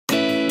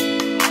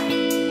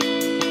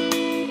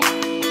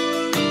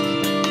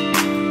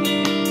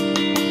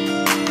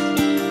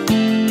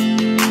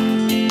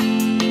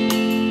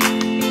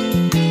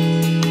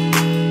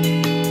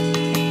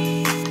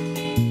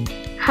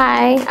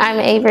Hi, I'm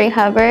Avery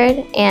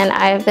Hubbard, and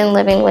I've been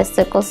living with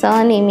sickle cell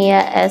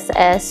anemia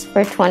SS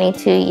for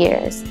 22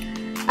 years.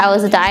 I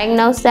was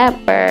diagnosed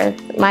at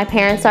birth. My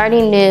parents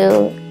already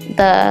knew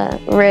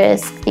the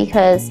risk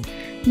because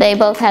they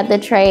both had the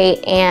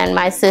trait, and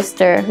my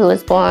sister, who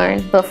was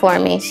born before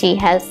me, she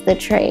has the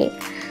trait.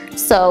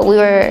 So we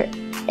were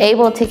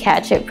able to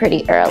catch it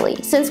pretty early.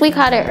 Since we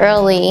caught it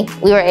early,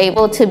 we were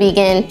able to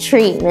begin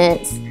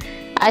treatments.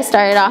 I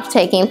started off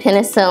taking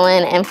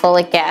penicillin and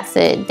folic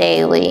acid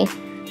daily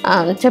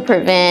to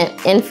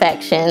prevent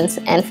infections,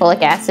 and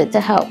folic acid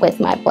to help with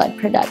my blood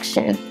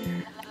production.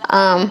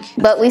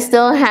 But we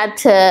still had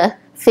to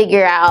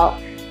figure out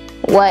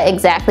what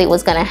exactly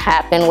was going to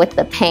happen with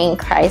the pain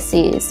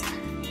crises.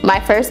 My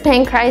first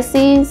pain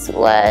crises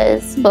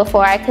was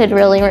before I could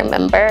really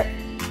remember.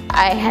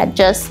 I had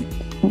just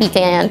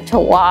began to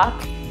walk,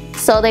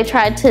 so they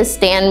tried to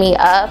stand me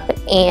up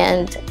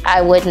and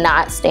I would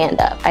not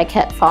stand up. I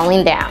kept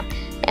falling down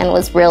and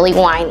was really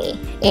whiny,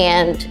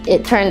 and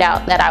it turned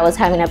out that I was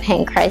having a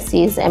pain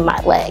crisis in my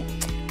leg.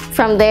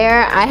 From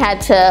there, I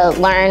had to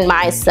learn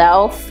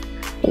myself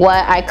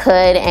what I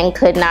could and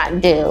could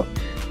not do.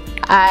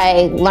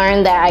 I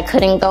learned that I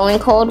couldn't go in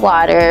cold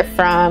water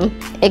from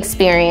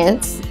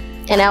experience.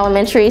 In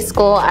elementary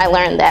school, I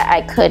learned that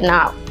I could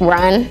not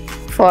run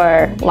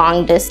for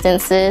long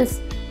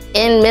distances.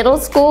 In middle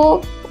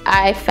school,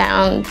 I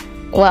found,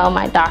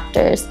 my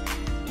doctors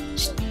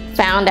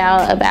found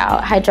out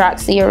about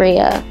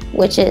hydroxyurea,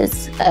 which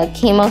is a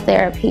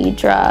chemotherapy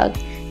drug.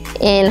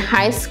 In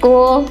high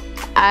school,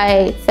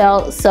 I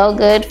felt so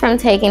good from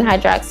taking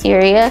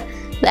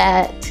hydroxyurea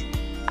that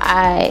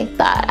I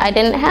thought I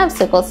didn't have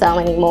sickle cell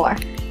anymore.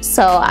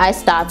 So I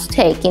stopped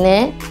taking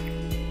it,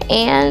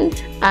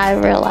 and I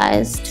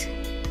realized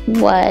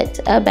what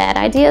a bad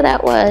idea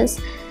that was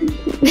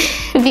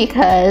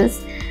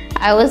because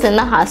I was in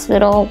the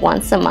hospital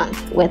once a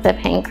month with a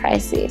pain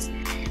crisis.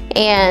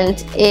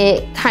 And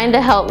it kind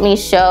of helped me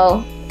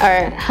show me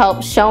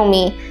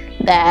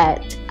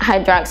that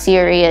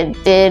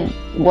hydroxyurea did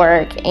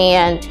work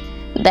and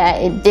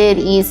that it did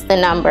ease the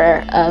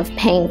number of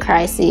pain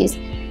crises.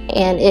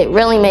 And it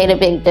really made a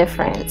big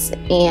difference.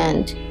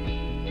 And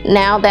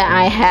now that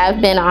I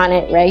have been on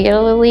it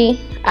regularly,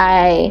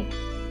 I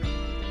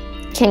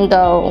can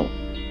go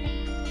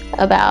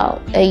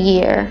about a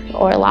year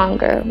or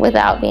longer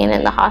without being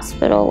in the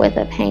hospital with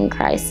a pain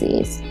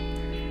crisis.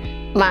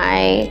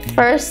 My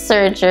first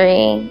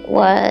surgery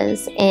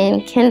was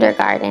in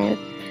kindergarten.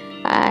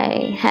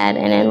 I had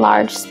an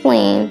enlarged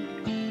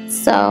spleen,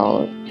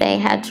 so they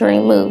had to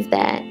remove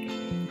that.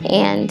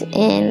 And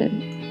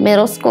in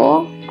middle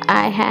school,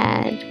 I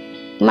had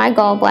my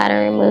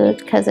gallbladder removed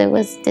because it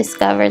was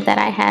discovered that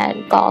I had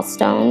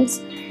gallstones.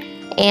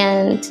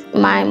 And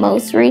my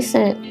most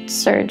recent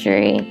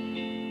surgery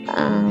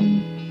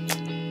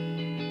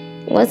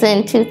was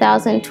in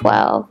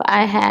 2012.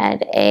 I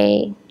had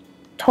a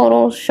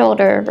total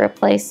shoulder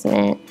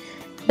replacement.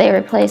 They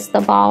replaced the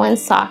ball and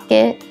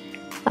socket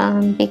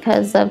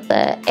because of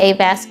the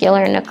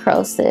avascular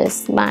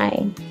necrosis.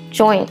 My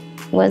joint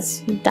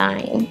was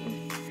dying.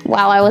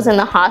 While I was in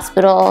the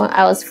hospital,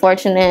 I was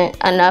fortunate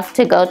enough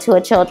to go to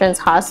a children's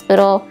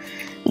hospital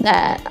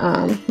that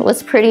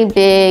was pretty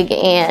big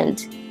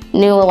and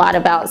knew a lot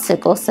about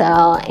sickle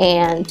cell,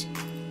 and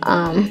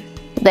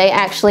they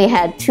actually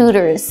had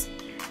tutors.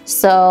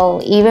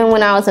 So even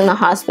when I was in the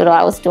hospital,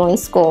 I was doing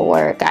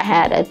schoolwork. I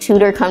had a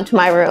tutor come to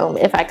my room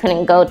if I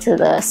couldn't go to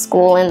the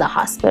school in the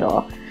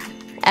hospital.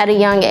 At a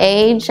young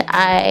age,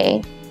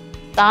 I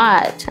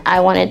thought I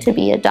wanted to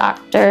be a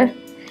doctor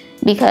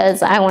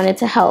because I wanted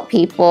to help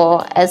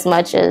people as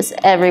much as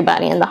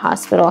everybody in the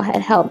hospital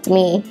had helped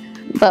me.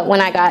 But when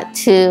I got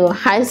to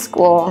high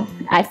school,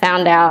 I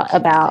found out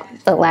about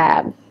the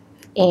lab.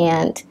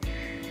 And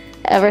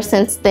ever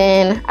since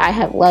then, I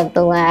have loved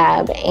the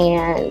lab,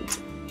 and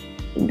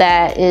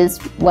that is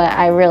what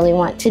I really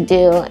want to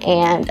do.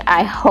 And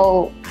I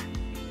hope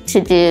to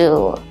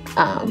do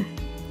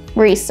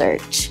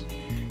research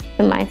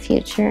in my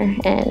future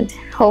and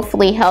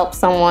hopefully help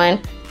someone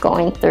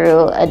going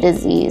through a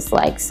disease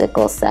like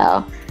sickle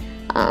cell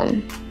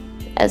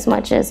as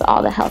much as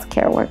all the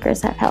healthcare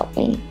workers have helped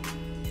me.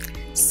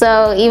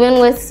 So even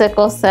with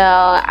sickle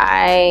cell,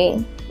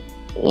 I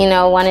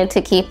wanted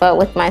to keep up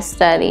with my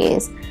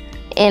studies.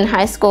 In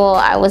high school,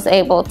 I was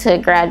able to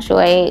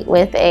graduate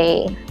with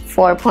a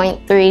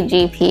 4.3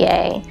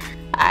 GPA.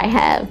 I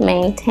have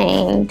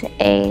maintained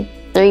a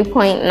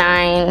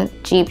 3.9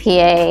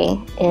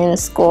 GPA in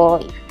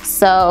school.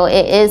 So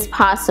it is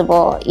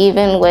possible,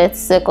 even with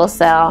sickle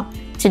cell,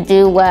 to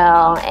do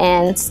well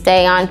and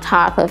stay on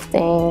top of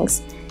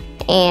things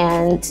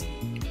and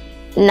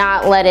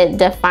not let it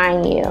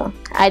define you.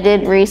 I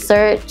did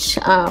research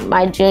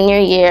my junior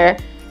year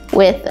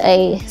with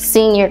a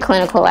senior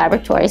clinical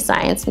laboratory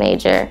science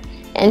major,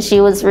 and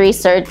she was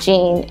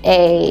researching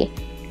a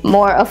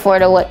more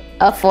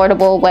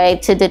affordable way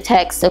to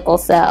detect sickle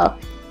cell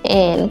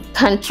in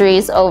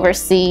countries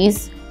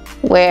overseas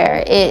where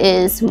it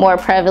is more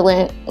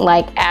prevalent,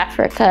 like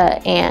Africa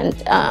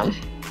and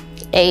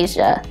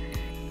Asia.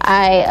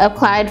 I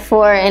applied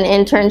for an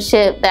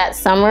internship that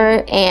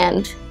summer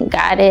and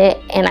got it,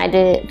 and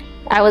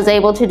I was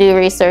able to do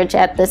research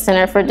at the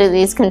Center for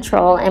Disease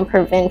Control and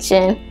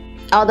Prevention.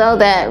 Although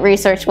that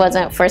research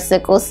wasn't for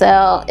sickle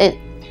cell,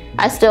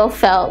 I still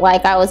felt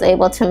like I was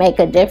able to make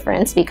a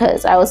difference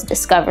because I was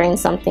discovering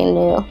something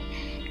new.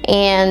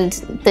 And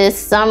this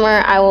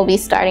summer, I will be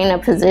starting a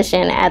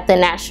position at the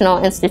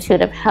National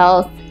Institute of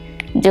Health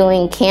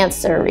doing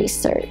cancer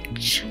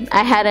research.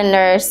 I had a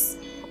nurse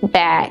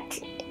back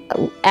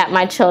at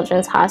my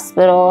children's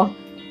hospital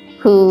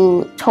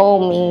who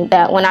told me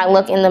that when I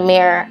look in the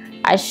mirror,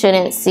 I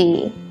shouldn't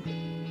see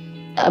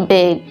a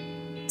big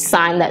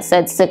sign that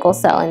said sickle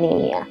cell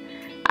anemia.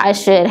 I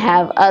should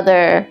have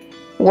other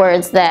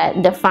words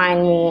that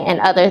define me and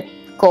other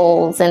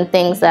goals and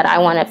things that I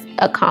want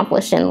to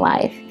accomplish in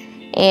life.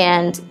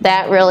 And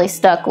that really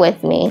stuck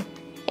with me,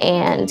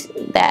 and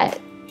that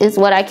is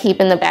what I keep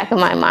in the back of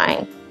my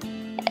mind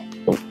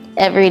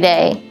every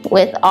day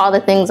with all the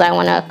things I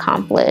want to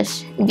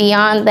accomplish.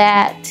 Beyond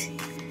that,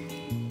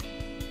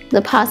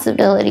 the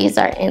possibilities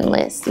are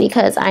endless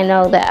because I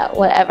know that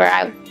whatever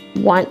I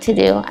want to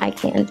do, I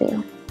can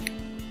do.